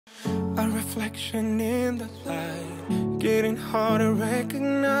A reflection in the light, getting hard to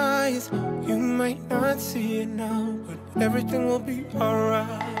recognize. You might not see it now, but everything will be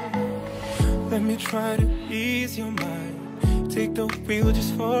alright. Let me try to ease your mind, take the wheel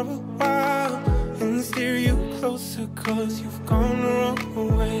just for a while, and steer you closer, cause you've gone the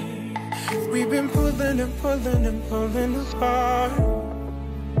wrong way. We've been pulling and pulling and pulling apart.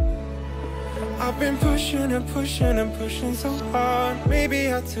 I've been pushing and pushing and pushing so hard.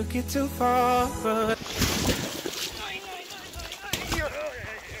 Maybe I took it too far, but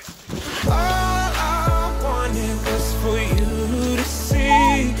all I wanted was for you to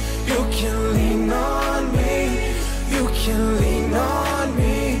see. You can lean on me, you can lean on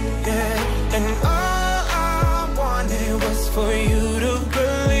me, yeah. And all I wanted was for you to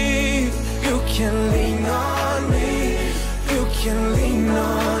believe. You can lean on me, you can lean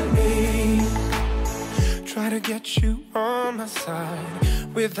on me. Try to get you on my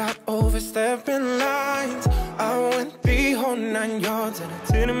side without overstepping lines. I went the whole 9 yards and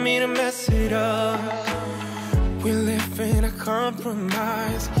I didn't mean to mess it up. We live in a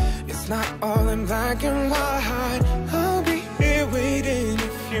compromise, it's not all in black and white. I'll be here waiting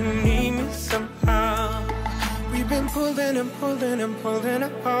if you need me somehow. We've been pulling and pulling and pulling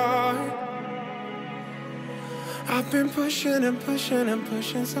apart. I've been pushing and pushing and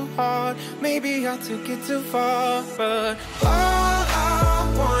pushing so hard. Maybe I took it too far, but all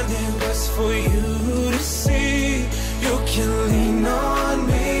I wanted was for you to see. You can lean on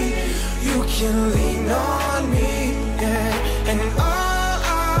me, you can lean on me, yeah. And all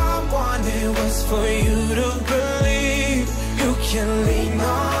I wanted was for you to believe. You can lean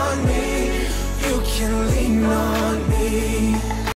on me, you can lean on me.